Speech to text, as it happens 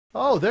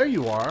Oh, there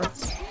you are.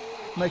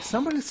 Like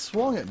somebody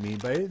swung at me,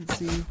 but I didn't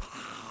see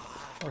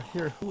or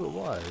hear who it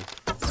was.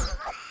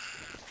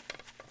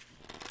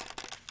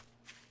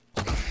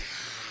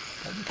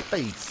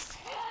 Face.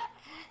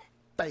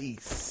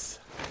 Face.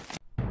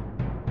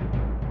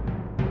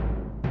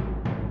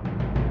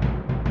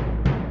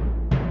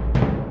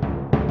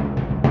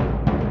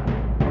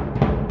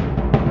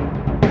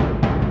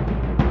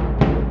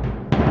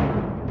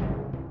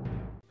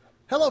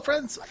 Hello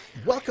friends,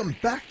 welcome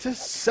back to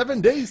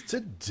 7 Days to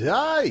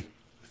Die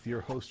with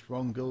your host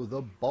Rongo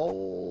the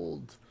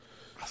Bold.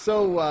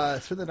 So,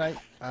 for the night,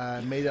 I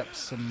made up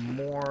some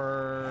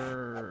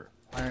more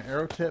iron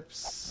arrow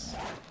tips.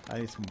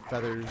 I need some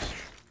feathers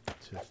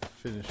to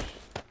finish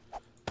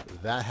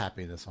that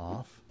happiness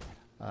off.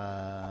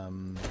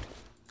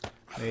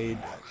 Made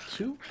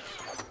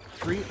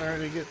 3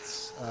 iron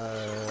ingots.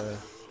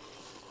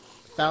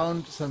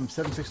 Found some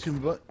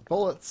 7.62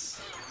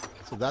 bullets,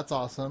 so that's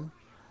awesome.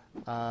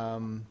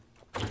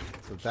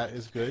 So that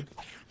is good.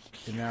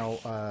 And now,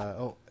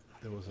 oh,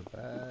 there was a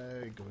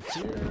bag over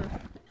here.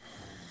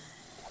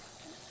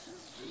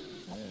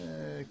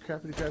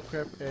 Crappity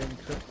crap and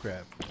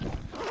crap.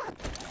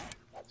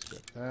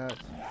 Scrap that.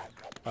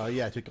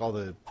 Yeah, I took all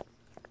the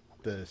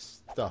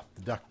stuff,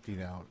 the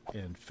ducting out,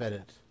 and fed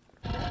it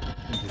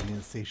into the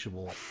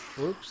insatiable.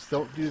 Oops,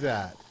 don't do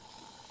that.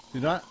 Do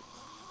not.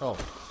 Oh,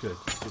 good.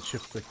 Good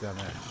shift click down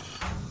there.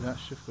 Do not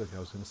shift click, I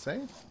was going to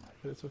say,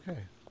 but it's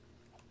okay.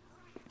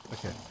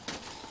 Okay,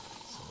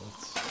 so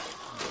let's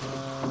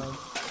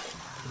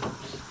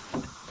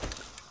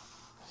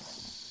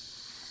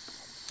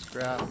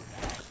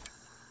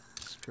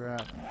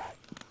scrap.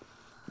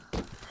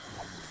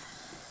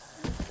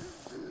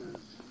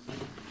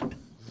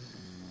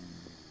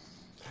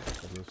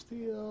 Double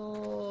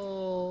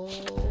steel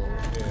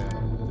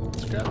and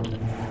scrap.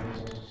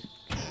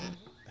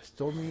 I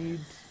still need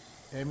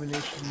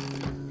ammunition.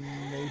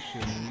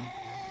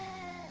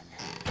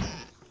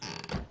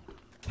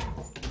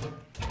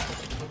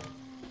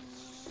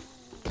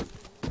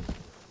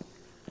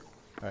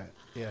 Alright,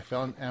 yeah, I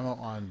found ammo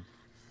on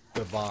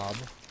the Bob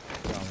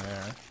down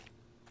there.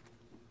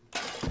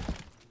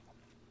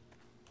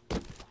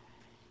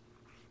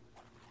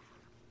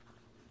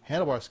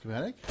 Handlebar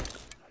schematic.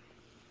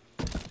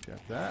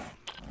 Got that.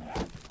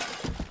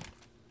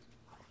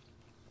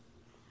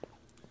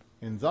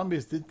 And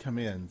zombies did come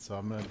in, so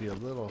I'm going to be a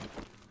little...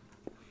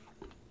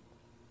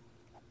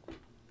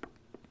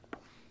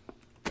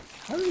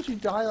 How did you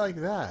die like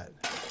that?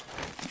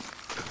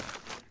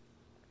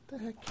 What the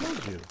heck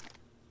killed you?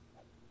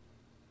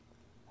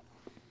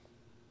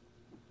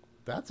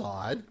 That's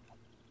odd.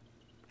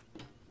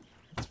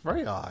 It's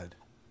very odd.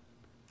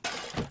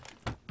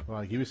 Come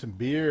on, give me some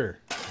beer.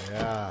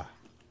 Yeah.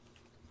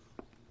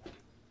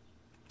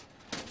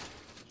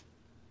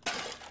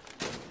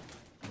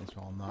 Those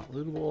are all not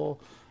lootable.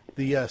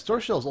 The store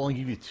shelves only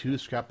give you 2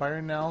 scrap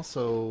iron now,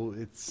 so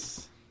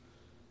it's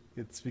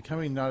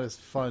becoming not as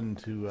fun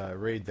to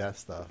raid that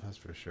stuff, that's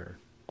for sure.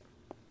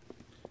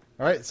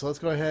 Alright, so let's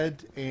go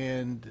ahead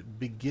and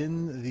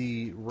begin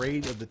the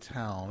raid of the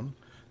town.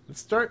 Let's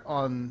start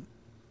on...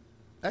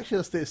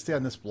 Actually, let's stay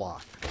on this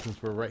block, since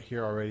we're right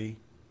here already.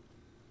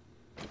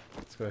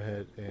 Let's go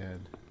ahead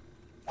and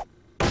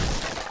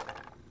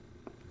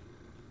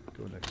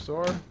go next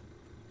door.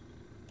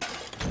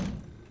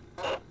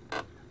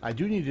 I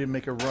do need to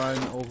make a run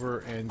over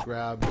and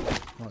grab... I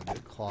want to get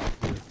a cloth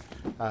here.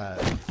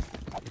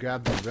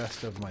 Grab the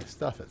rest of my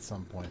stuff at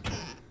some point.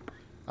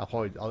 I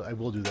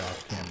will do that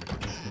off camera.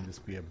 This can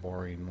just be a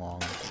boring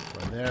long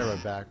run there, run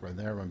back, run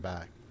there, run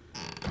back.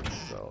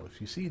 So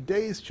if you see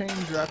days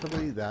change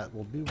rapidly, that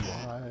will be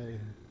why.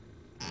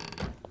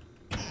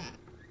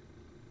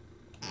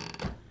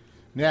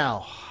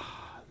 Now,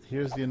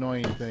 here's the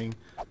annoying thing.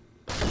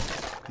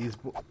 These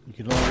you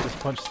can only just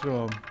punch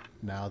through them.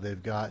 Now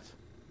they've got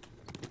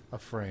a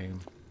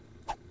frame.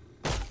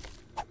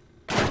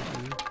 So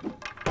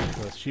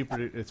it's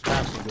cheaper. It's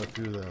faster to go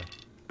through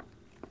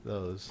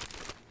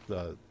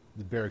the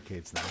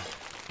barricades now.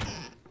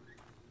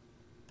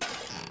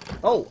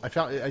 Oh, I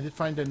did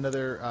find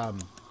another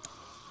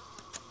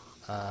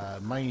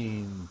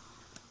mining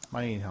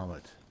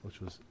helmet, which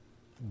was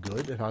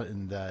good. I found it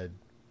in the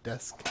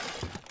desk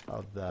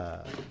of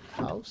the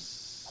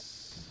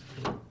house.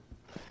 Let's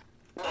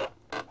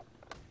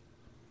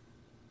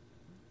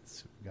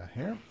see what we got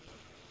here.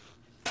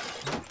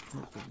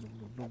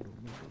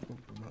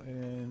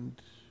 And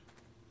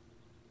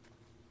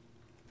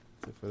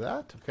that's it for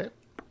that. Okay.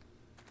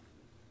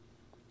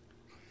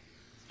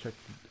 Check.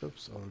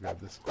 Oops, I'll grab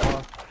this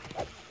cloth.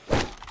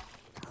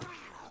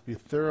 Be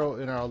thorough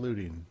in our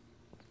looting.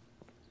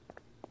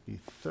 Be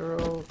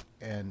thorough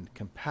and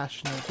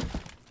compassionate,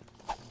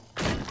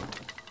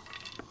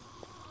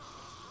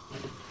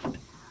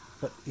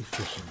 but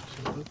efficient.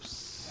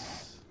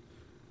 Oops.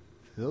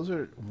 Those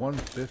are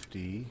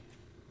 150.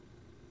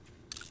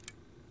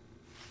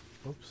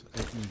 Oops, I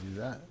can do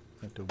that.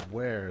 I have to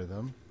wear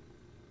them.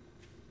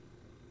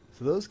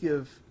 So those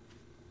give...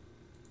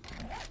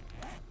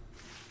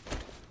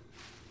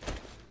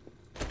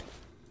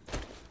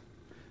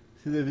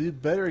 See, they do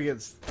better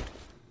against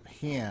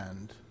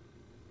hand,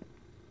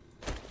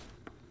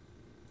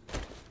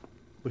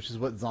 which is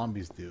what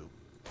zombies do.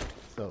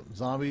 So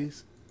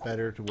zombies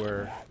better to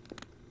wear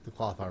the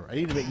cloth armor. I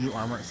need to make new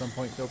armor at some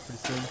point though, pretty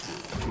soon,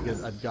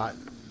 because I've got,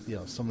 you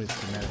know, so many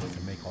schematics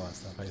to make all that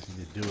stuff. I just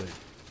need to do it.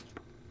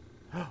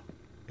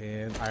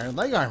 And iron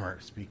leg armor.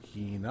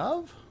 Speaking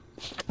of,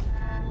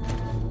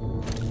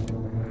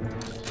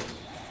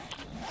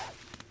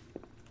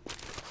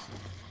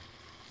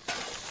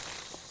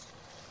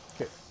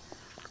 okay,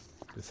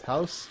 this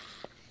house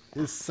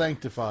is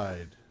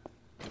sanctified.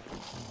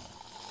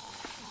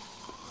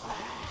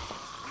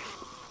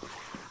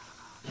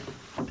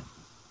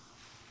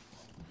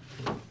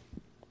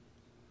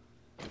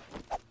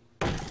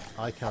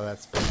 I like how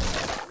that's been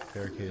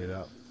barricaded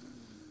up.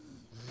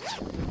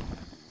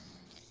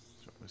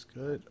 It's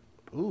good.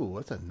 Ooh,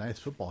 that's a nice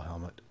football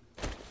helmet.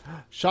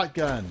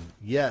 Shotgun.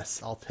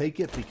 Yes, I'll take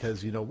it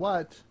because you know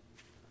what?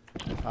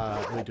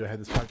 Wait, do I have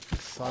this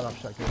sawed-off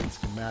shotgun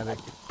schematic?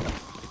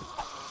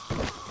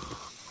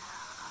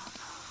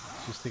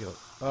 Just take a look.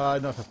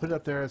 No, if I put it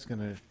up there, it's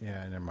gonna.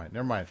 Yeah, never mind.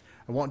 Never mind.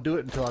 I won't do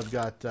it until I've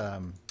got.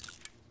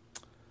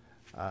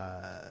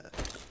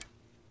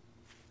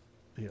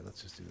 Here,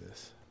 let's just do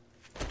this.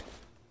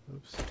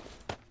 Oops.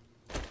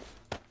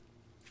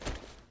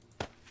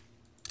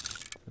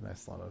 A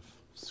nice lot of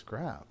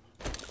scrap.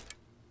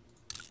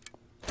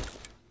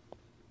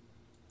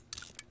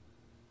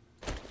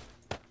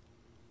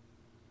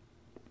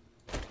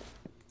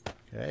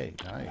 Okay,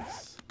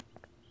 nice.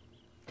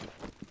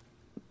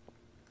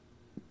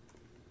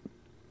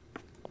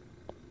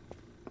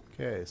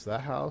 Okay, so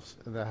that house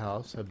and that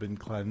house have been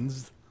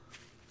cleansed.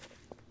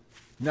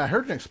 Now I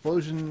heard an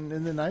explosion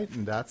in the night,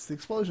 and that's the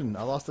explosion.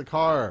 I lost the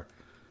car.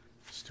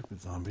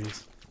 Stupid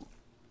zombies.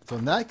 So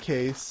in that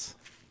case,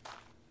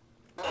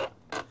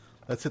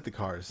 let's hit the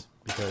cars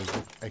because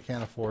I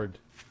can't afford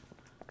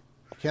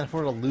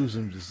to lose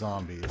them to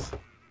zombies. Come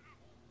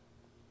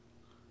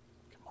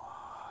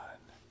on.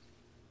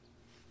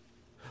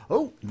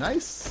 Oh,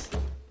 nice.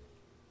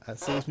 That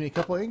saves me a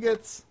couple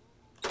ingots.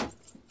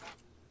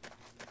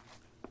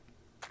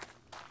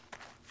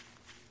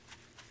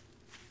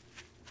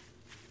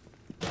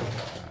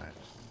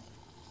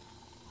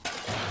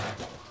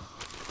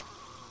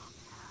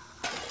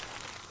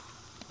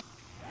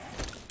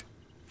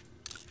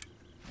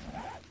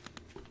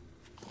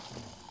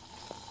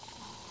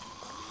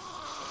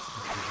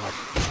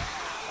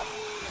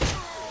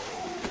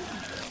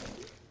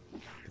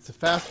 It's a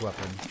fast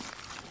weapon.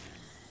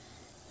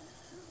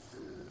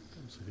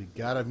 So if you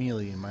got a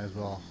melee, you might as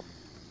well.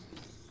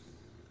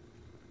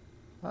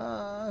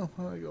 I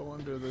want to go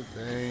under the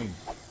thing.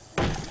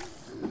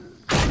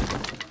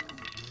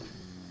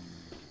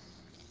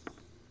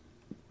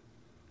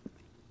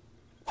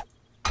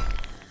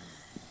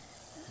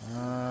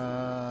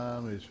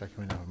 Let me just check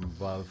coming up from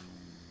above.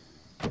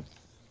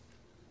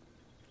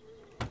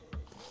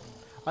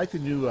 I like the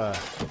new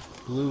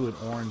blue and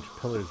orange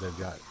pillars they've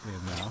got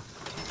in now.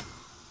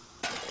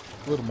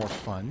 A little more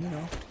fun, you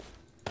know.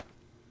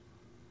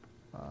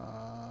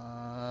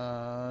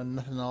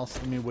 Nothing else.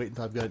 Let me wait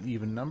until I've got an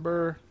even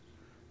number.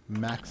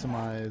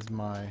 Maximize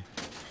my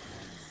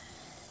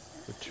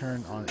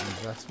return on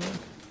investment.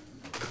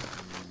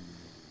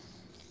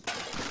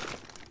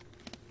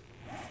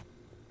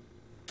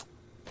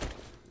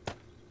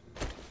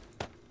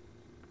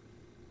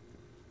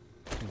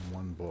 In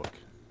one book.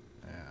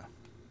 Yeah.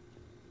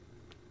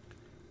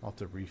 I'll have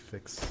to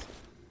refix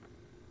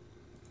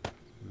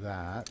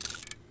that.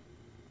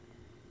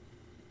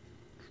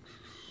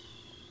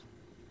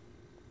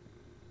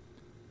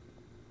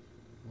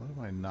 What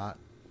am I not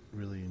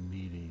really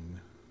needing?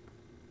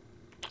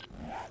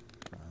 I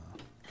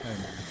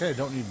kind of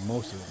don't need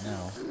most of it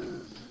now.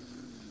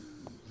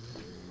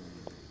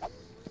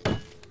 I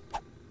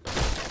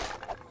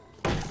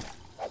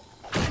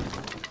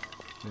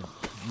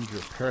need to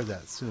repair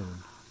that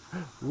soon.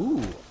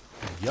 Ooh,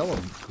 a yellow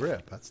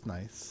grip. That's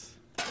nice.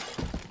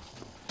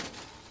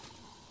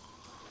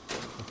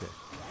 Okay,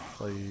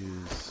 so I'll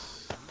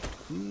use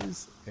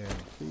these and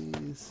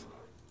these.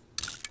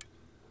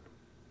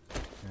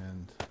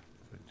 And if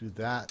I do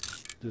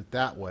it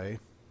that way.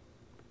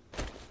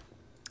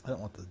 I don't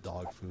want the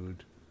dog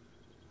food.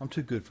 I'm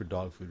too good for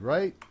dog food,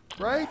 right?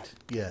 Right?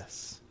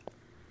 Yes.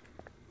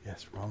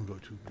 Yes,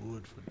 Rongo too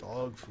good for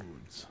dog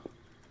foods.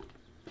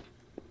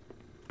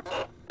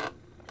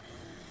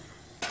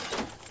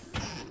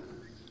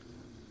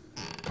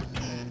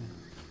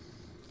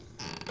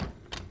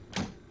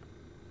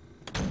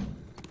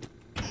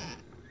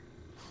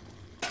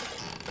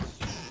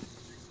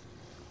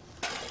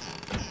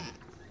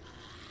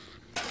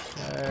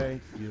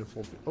 Okay,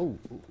 beautiful. Oh, ooh,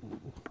 ooh,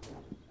 ooh.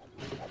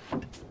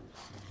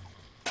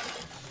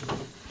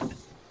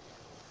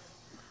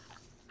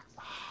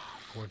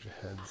 Gorgeous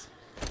heads.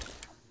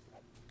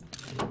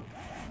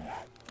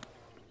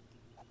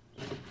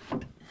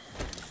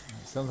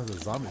 It sounds like the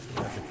zombies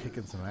are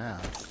kicking some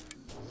ass.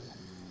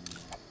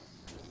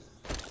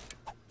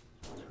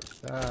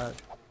 Scrap that.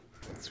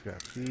 Let's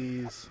scrap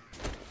these.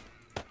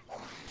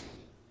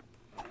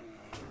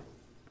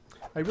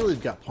 I really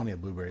got plenty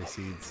of blueberry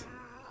seeds.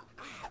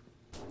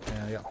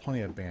 And I got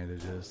plenty of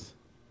bandages.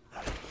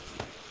 So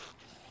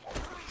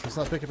let's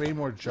not pick up any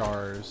more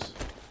jars.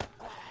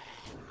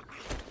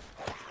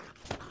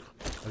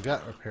 I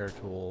got repair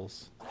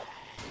tools.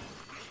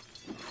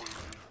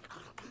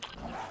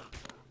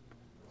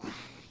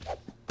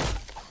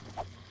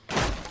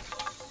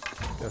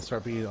 Gotta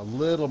start being a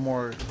little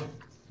more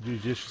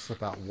judicious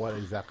about what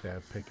exactly I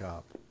pick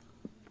up.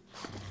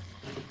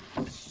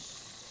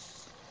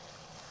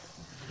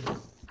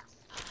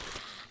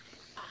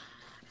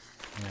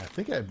 Yeah, I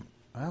think I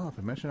don't know if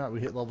I mentioned that we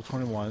hit level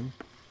 21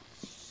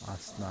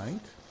 last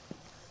night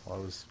while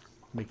I was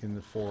making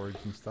the forge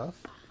and stuff.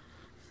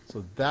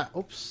 So that,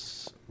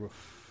 oops,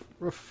 roof,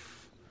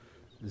 roof.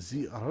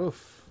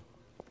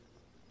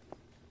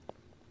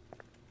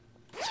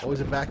 Always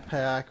a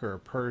backpack or a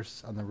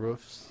purse on the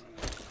roofs.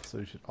 So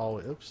you should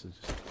always, oops,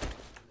 just,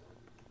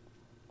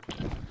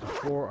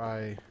 before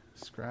I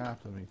scrap,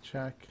 let me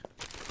check.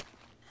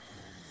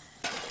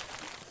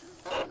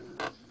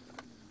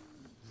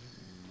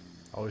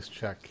 Always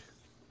check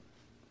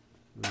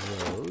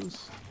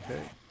those.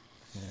 Okay.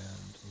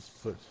 And let's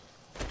put,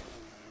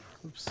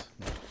 oops,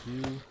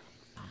 you,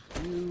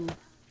 and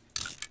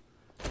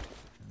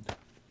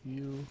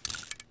you.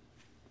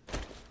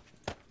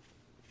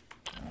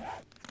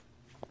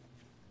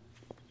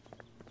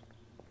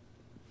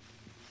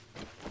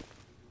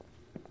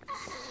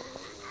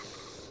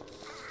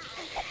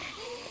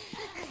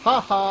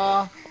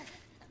 Haha!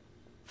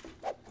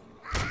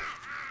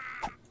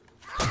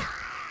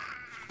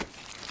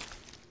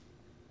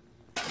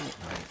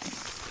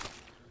 Nice.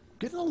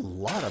 Getting a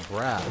lot of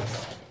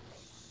brass.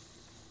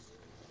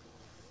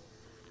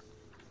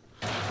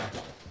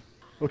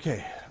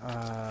 Okay,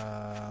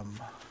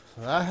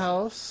 so that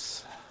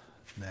house,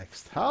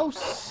 next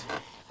house,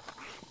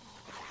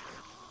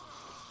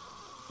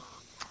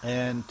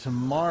 and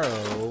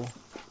tomorrow,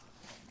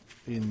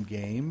 in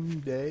game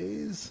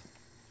days,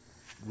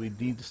 we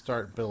need to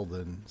start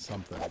building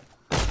something.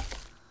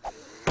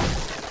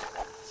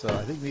 So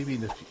I think maybe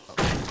in the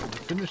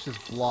finish this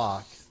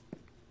block,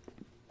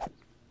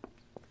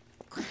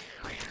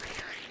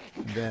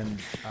 then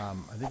I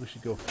think we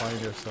should go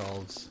find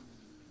ourselves.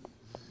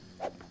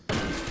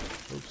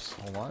 Oops,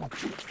 hold on.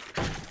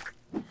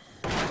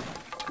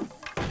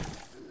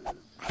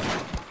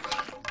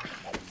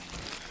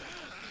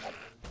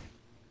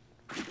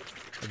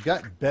 I've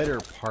got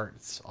better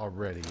parts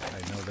already.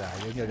 I know that.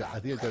 I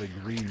think I got a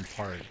green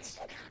parts.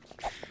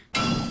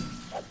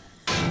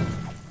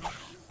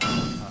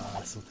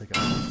 This will take a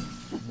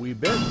wee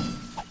bit.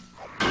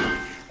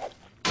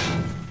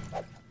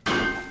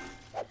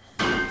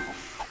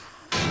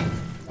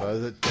 So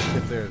the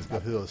tip there is go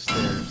through those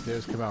stairs.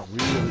 Stairs come out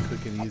really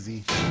quick and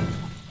easy.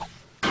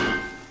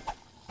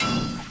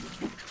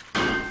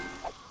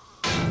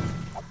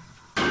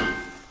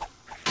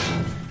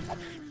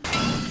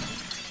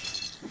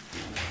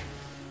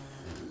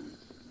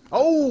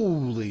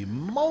 Holy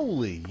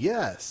moly,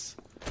 yes.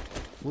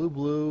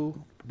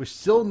 Blue. We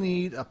still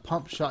need a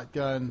pump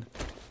shotgun.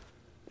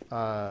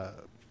 I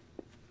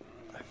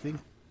think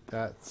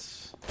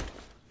that's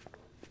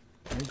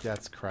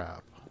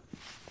crap.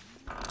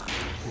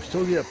 We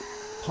still need a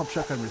pump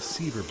shotgun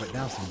receiver, but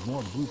now some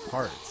more blue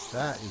parts.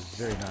 That is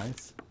very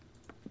nice.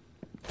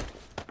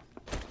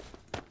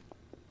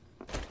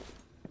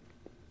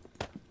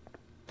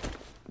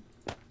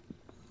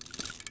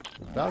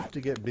 About to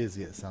get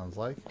busy, it sounds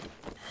like.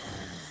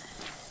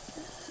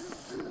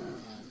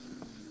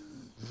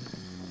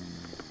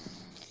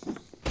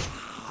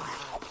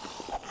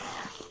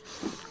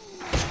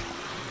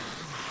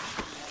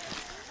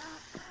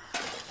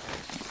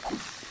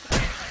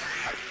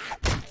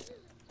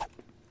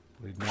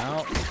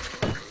 Now,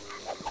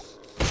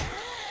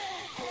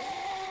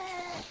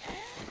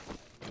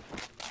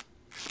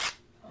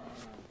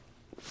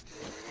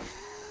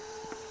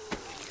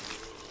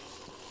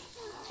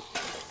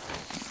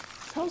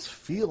 this house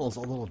feels a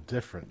little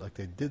different, like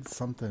they did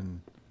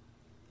something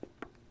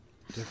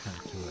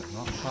different to it. I'm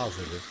not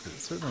positive, but it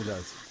certainly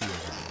does feel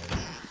that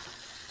way.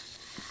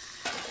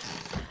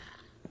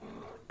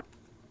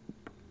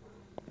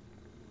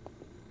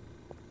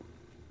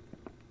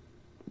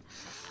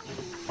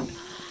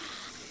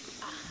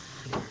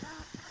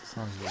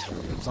 Sounds like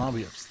there's a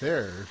zombie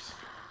upstairs.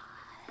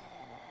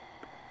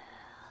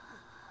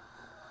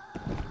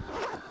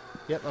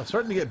 Yep, I'm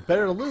starting to get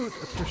better loot,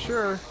 that's for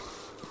sure.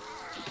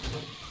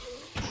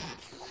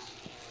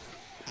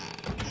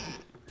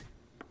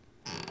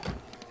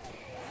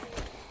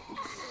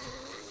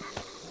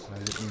 I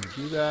didn't mean to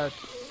do that.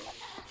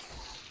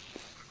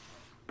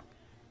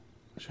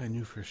 Wish I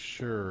knew for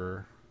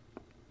sure.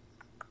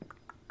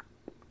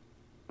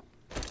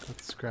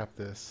 Let's scrap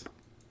this.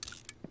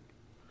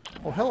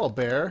 Oh, hello,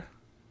 bear.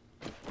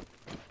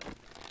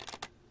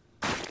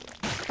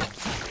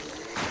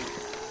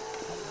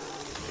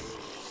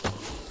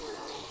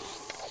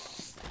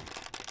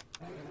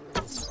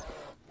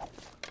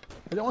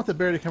 I don't want the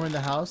bear to come in the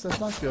house. That's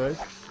not good.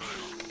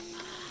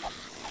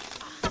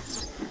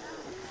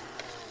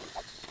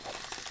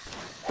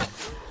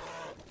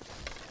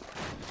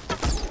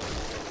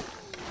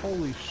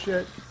 Holy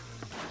shit.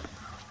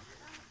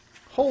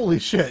 Holy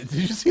shit. Did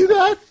you see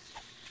that?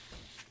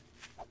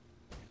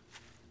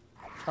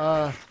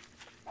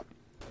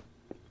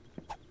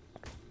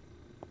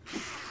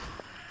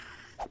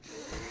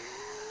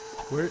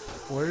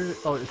 Where did it...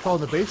 Oh, it fell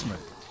in the basement.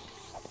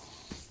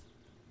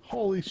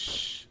 Holy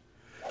sh...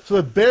 So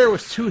the bear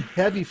was too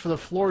heavy for the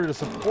floor to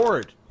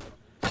support.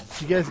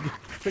 Did you guys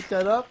pick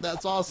that up?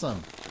 That's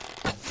awesome.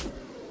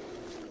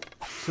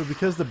 So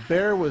because the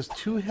bear was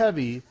too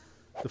heavy,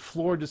 the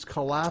floor just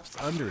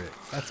collapsed under it.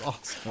 That's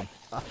awesome.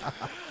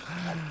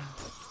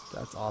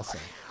 That's awesome.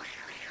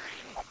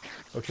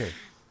 Okay.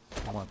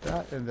 I want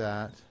that and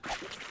that.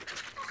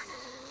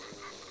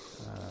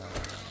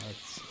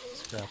 Let's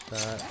scrap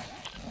that.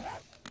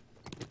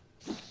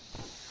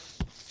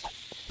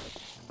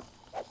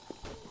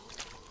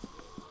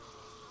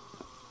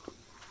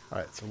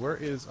 Alright, so where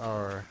is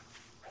our...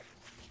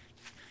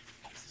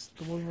 Is this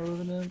the one we're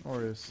living in?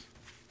 Or is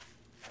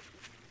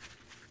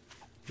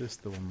this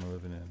the one we're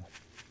living in? And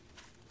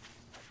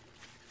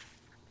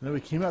then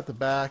we came out the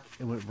back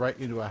and went right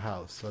into a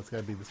house. So that's got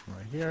to be this one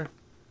right here.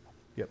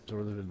 Yep, so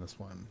we're living in this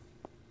one.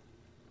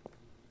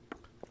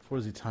 For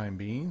the time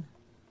being.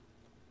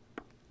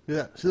 Look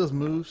at that. See those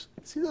moves?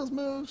 See those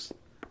moves?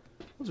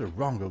 Those are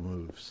Rongo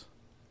moves.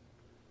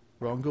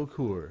 Rongo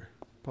Core.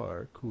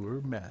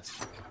 Parkour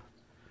Master.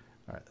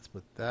 Alright, let's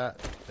put that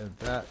and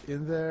that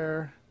in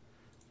there.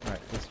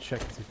 Alright, let's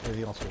check and see if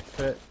anything else will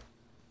fit.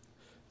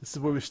 This is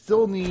where we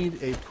still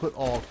need a put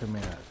all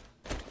command.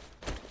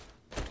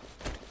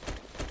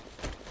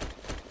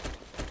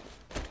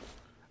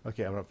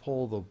 Okay, I'm going to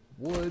pull the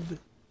wood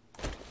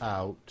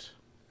out.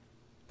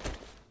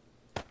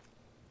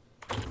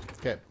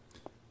 Okay.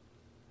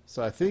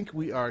 So I think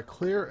we are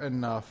clear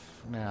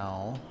enough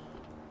now.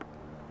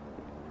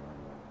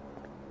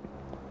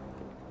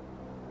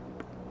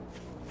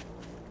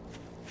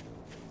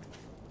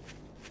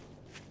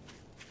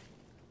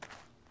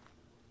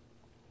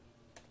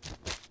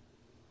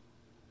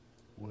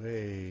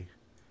 Way.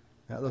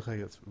 That looks like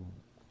it's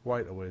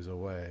quite a ways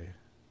away.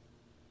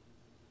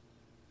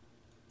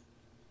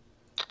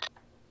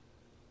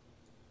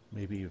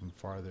 Maybe even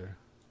farther.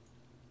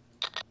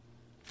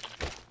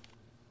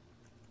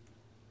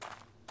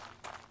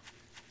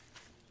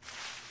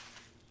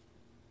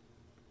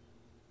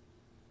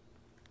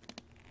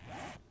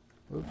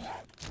 Oops.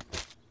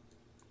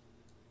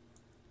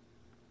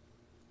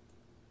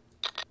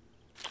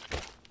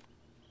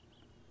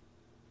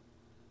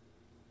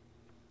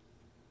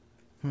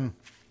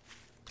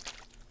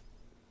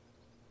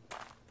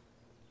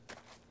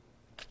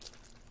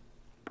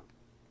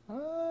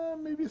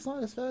 Maybe it's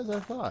not as fast as I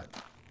thought.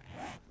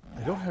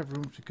 I don't have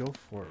room to go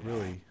for it,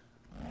 really.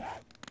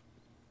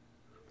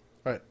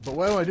 Alright, but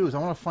what I want to do is I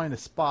want to find a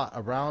spot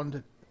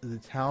around the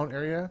town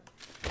area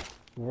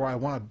where I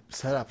want to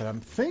set up. And I'm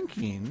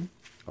thinking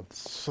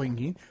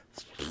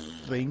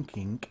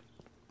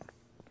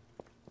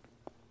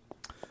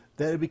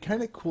that it'd be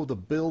kind of cool to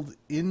build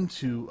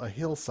into a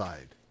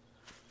hillside.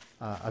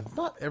 I've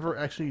not ever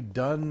actually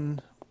done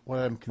what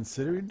I'm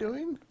considering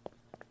doing,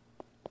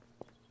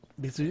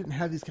 because we didn't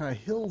have these kind of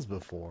hills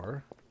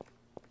before.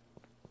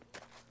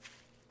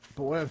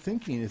 But what I'm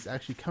thinking is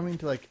actually coming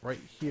to like right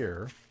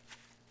here,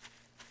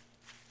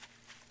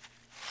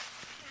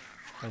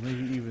 or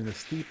maybe even the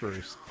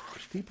steeperish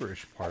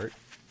part.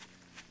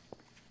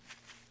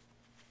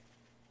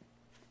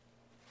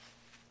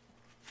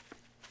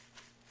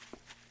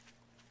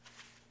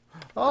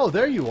 Oh,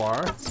 there you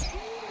are!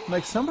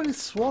 Like somebody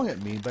swung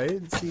at me, but I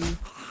didn't see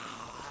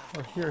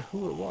or hear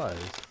who it was.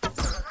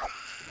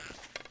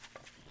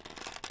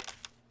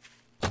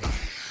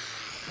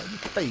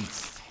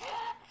 Face.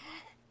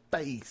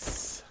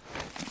 Face.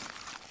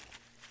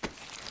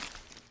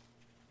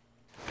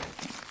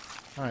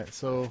 Alright,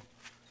 so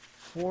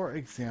for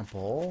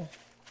example,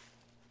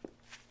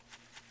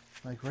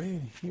 like right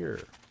in here.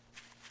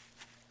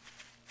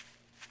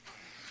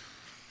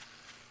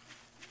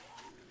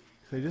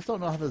 So I just don't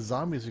know how the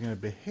zombies are going to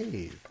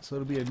behave. So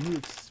it'll be a new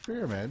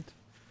experiment.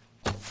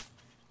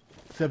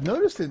 So I've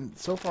noticed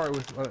so far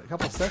with a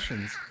couple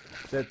sessions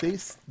that they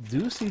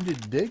do seem to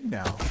dig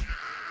now.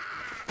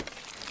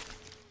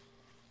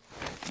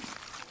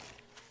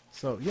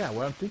 So yeah,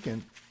 what I'm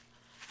thinking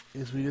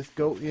is we just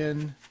go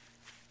in,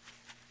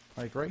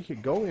 like right here,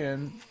 go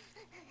in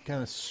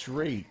kind of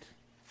straight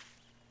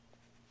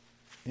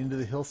into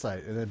the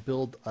hillside and then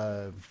build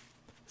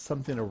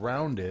something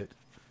around it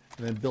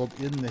and then build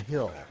in the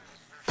hill.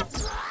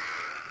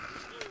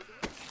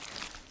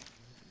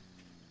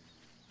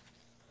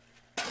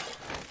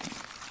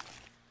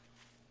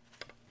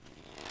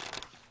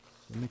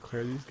 Let me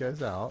clear these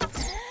guys out.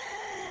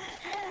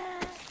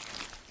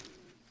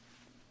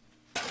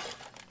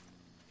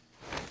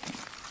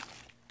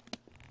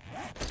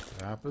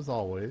 Scrap as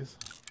always.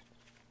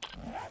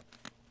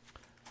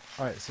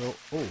 Alright, so...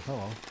 Oh,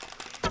 hello.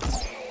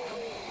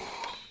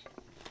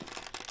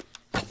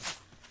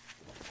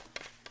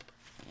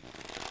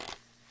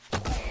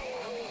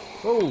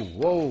 Oh,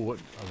 whoa, what?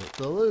 I ripped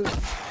the loot.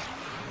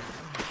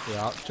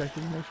 Yeah, check to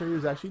make sure he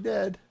was actually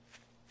dead.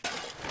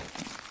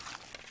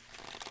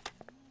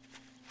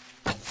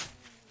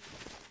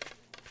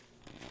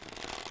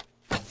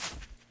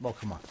 Oh,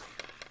 come on.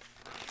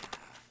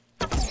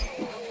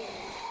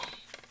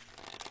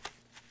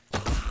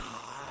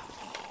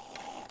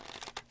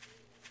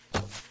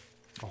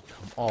 Oh, come on.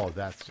 Oh,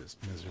 that's just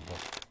miserable.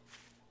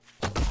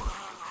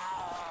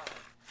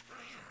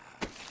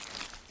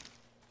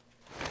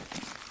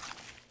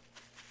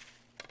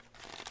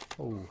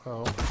 Oh,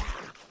 hell.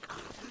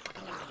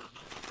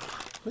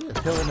 Look at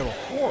the tail end of a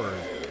horde.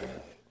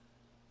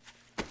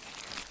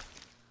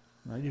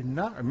 I do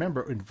not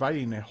remember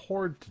inviting a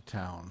horde to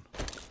town.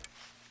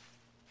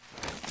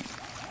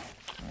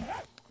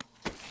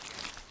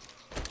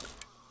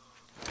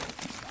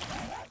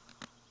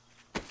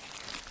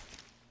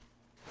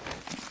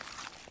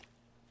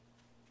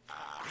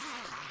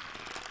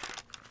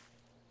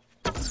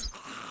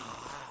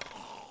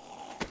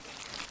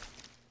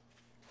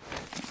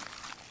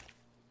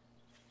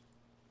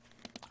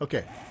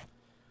 Okay.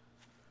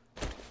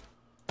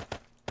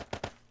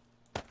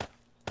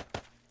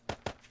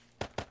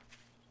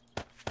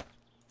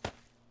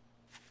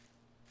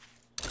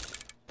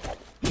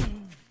 Leave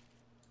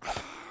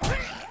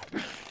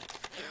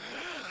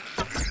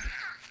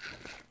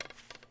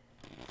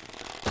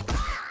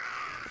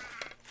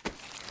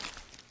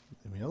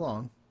me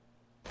alone.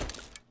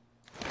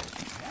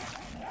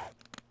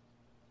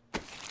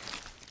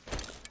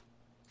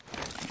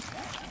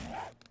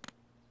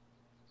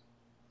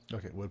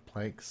 Okay, wood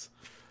planks.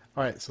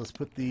 Alright, so let's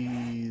put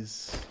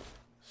these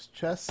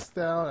chests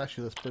down.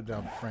 Actually, let's put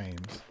down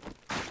frames.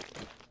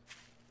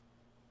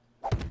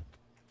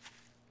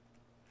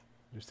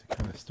 Just to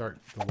kind of start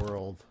the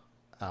world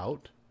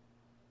out.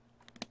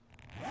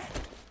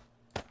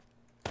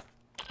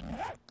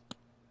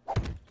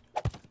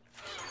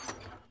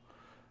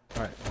 Alright,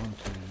 1,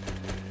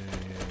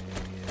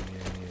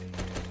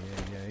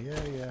 2,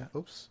 yeah.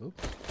 Oops.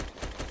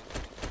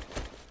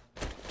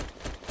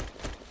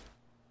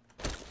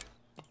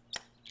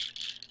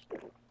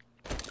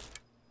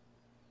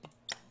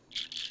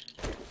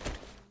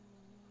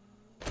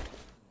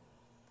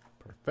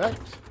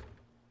 Perfect.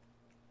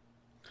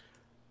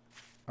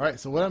 Alright,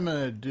 so what I'm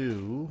going to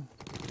do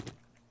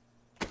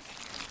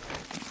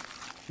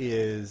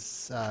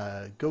is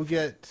go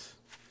get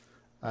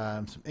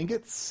some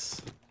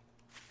ingots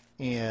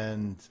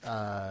and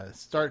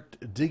start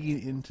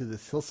digging into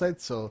this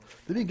hillside. So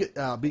let me get,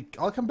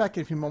 I'll come back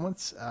in a few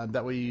moments.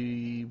 That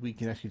way we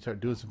can actually start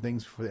doing some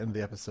things before the end of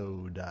the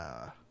episode.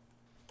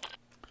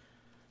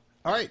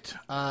 Alright,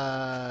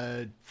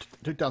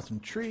 took down some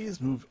trees,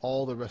 moved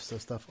all the rest of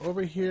the stuff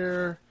over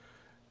here.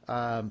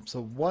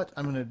 So what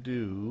I'm going to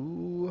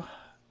do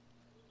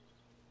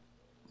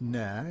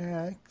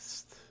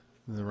next,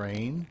 the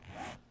rain.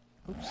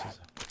 Oops,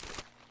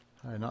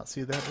 I did not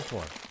see that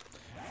before.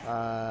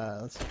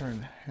 Let's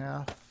turn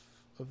half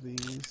of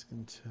these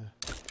into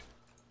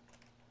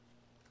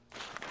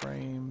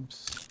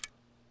frames.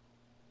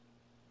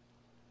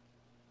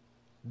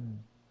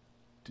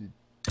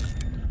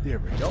 There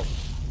we go.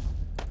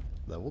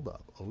 Leveled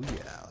up. Oh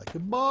yeah, like a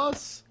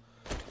boss.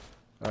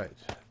 Alright.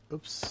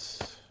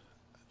 Oops.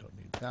 I don't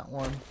need that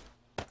one.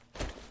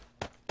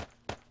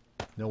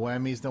 No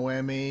whammies, no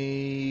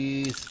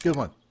whammies. Good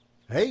one.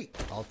 Hey,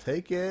 I'll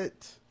take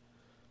it.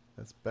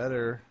 That's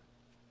better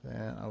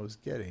than I was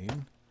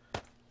getting.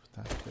 Put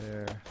that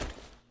there.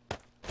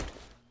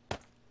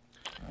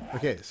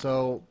 Okay,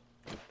 so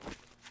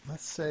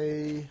let's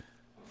say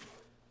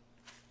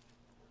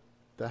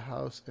the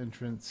house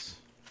entrance.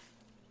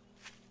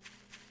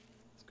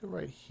 Go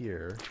right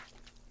here.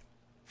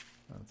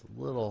 That's a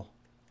little.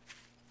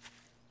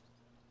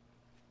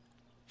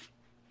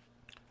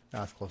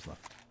 That's close enough.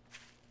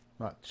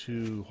 Not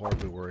too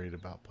horribly worried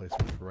about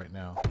placement for right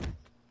now.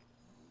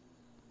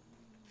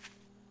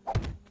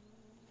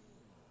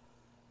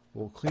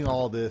 We'll clean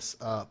all this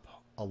up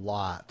a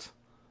lot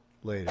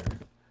later.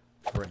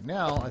 For right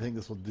now, I think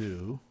this will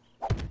do.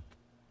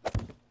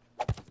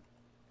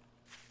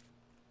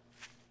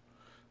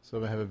 So I'm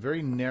going to have a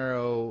very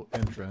narrow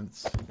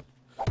entrance.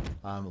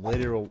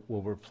 Later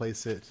we'll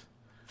replace it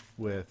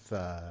with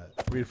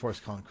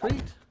reinforced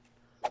concrete,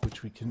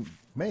 which we can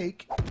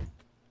make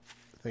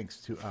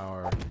thanks to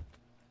our...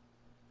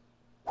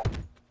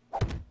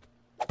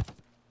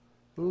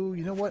 Ooh,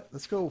 you know what?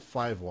 Let's go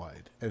 5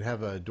 wide and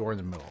have a door in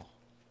the middle.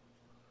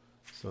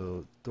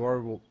 So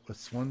door will...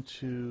 It's 1,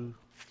 2,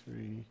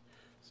 3...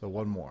 So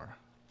one more.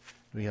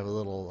 We have a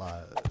little...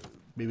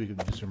 maybe we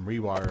can do some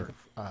rebar...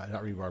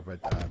 not rebar, but...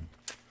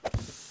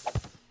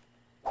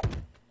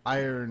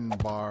 iron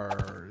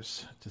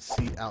bars to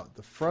see out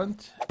the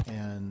front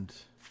and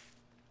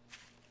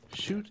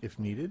shoot if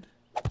needed.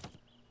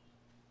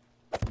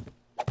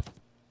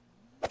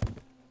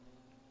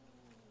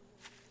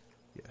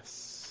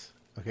 Yes.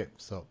 Okay,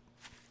 so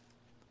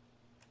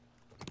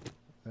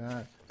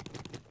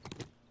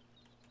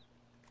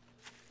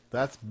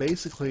that's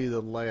basically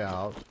the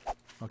layout.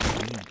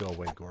 Okay, you can go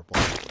away,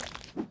 Gorble.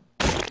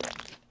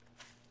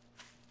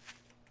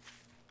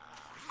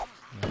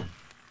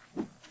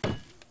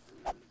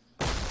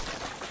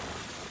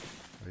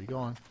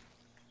 Going.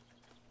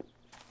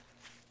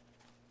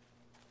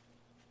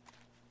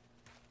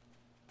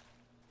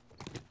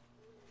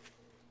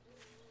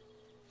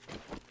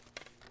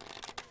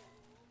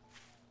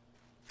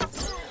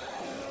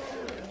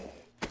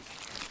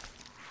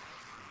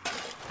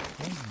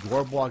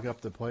 Door block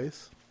up the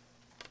place.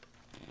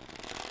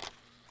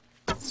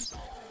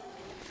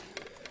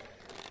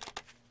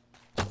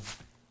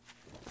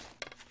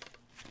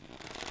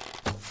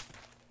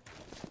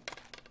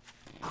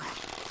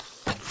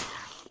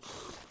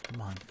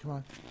 Come on, come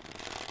on.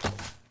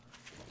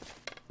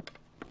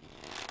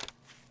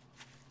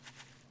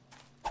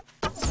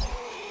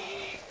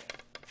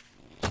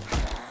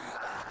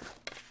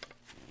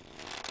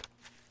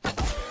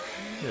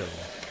 Here.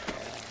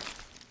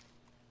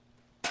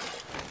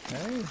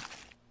 Okay.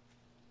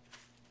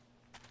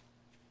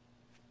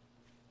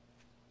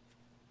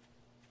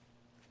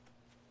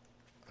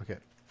 Okay.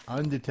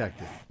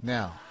 Undetected.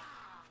 Now.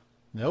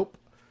 Nope.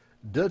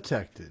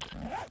 Detected.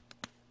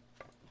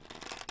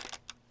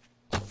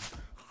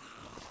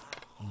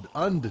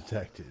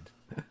 Undetected.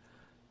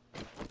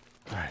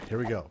 Alright, here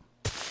we go.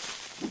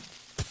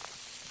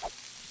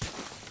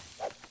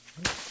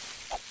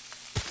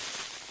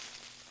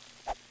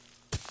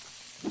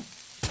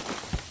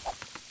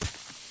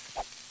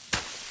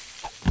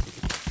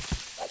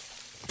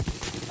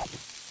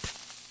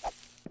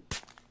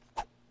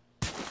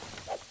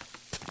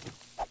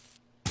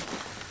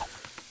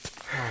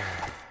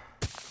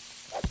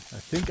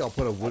 I think I'll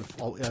put a wood.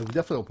 I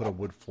definitely will put a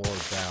wood floor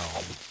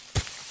down.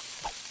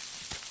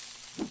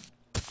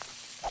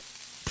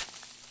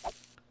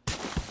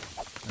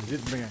 I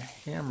didn't bring a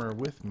hammer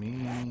with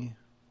me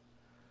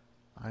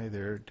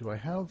either. Do I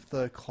have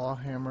the claw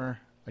hammer?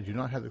 I do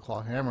not have the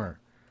claw hammer,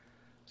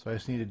 so I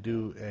just need to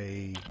do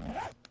a.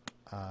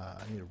 I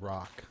need a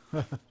rock.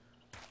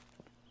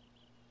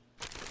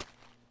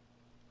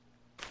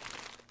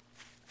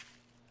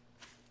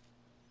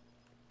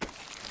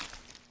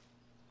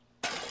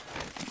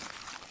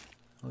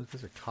 Oh,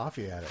 these are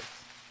coffee addicts.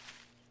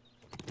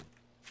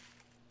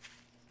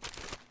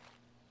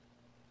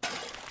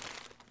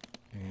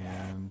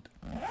 And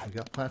we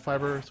got plant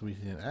fiber, so we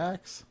need an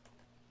axe.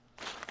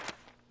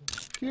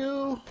 Thank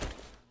you.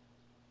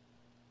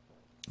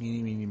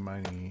 Eeny, meeny,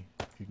 miny.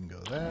 You can go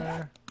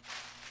there.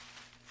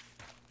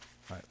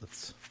 Alright,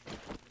 let's...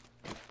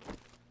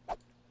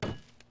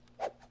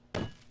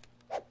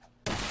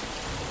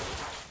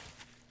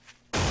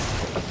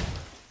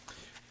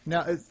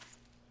 Now,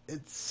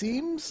 it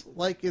seems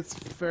like it's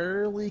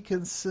fairly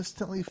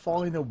consistently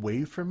falling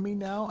away from me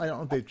now. I don't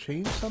know if they've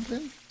changed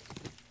something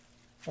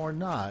or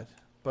not,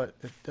 but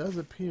it does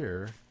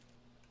appear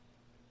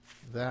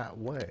that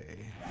way.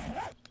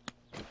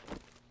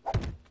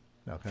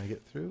 Now, can I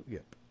get through?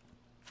 Yep.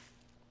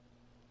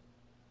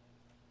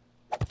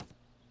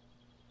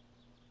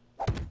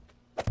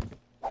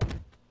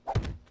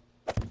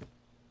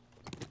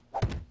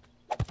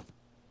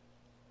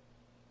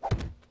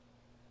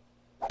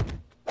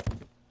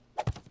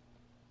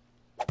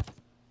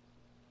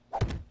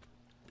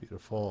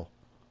 Beautiful.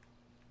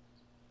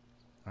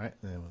 Alright,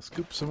 then we'll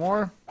scoop some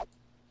more.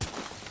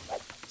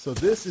 So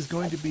this is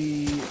going to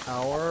be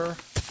our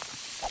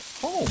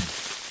home.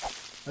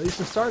 At least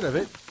the start of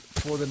it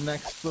for the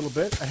next little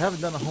bit. I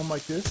haven't done a home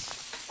like this.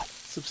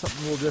 So something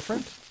a little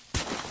different.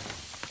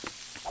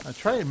 I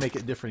try and make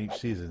it different each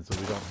season so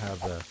we don't have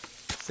the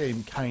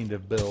same kind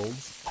of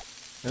builds.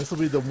 And this will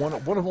be the one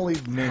of only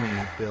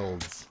many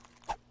builds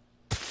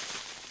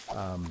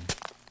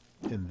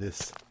in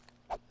this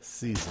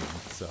season.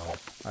 So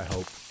I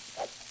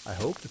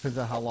hope, depends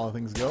on how long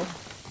things go.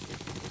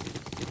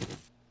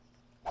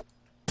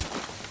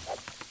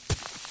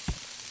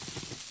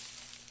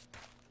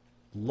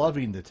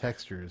 Loving the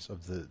textures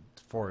of the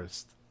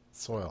forest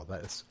soil.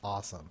 That is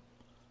awesome.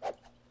 Oh,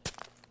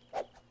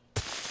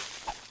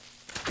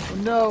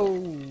 no!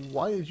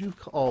 Why did you...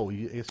 Oh, I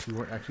guess we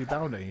weren't actually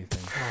bound to anything.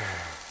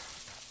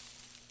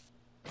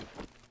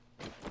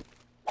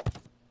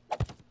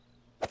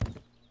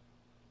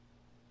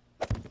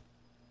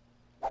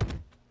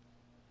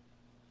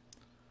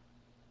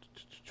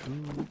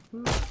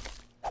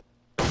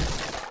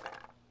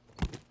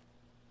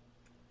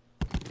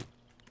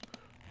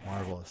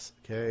 Marvelous.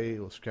 Okay,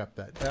 we'll scrap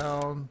that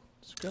down.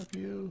 Scrap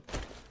you.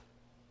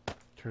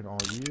 Turn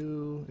all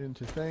you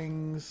into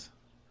things.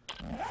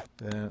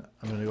 Then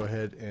I'm going to go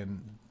ahead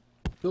and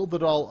build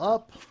it all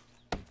up.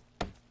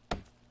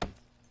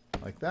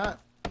 Like that.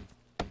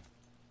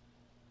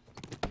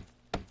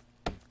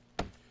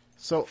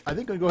 So I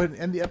think I'm going to go ahead and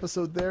end the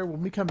episode there.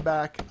 When we come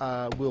back,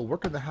 we'll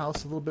work on the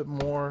house a little bit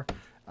more.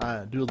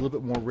 Do a little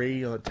bit more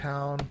raiding on the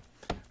town.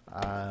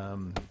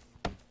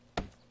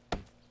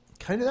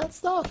 Kind of that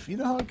stuff. You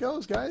know how it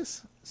goes,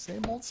 guys.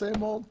 Same old.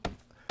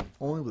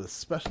 Only with a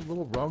special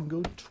little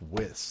Rongo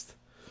twist.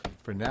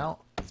 For now,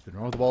 it's been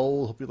Ron with the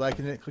Bowl. Hope you're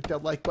liking it. Click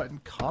that like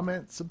button,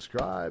 comment,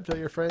 subscribe, tell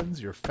your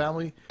friends, your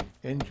family,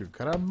 and your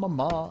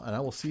grandmama. And I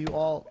will see you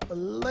all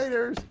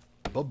later.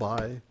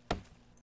 Bye-bye.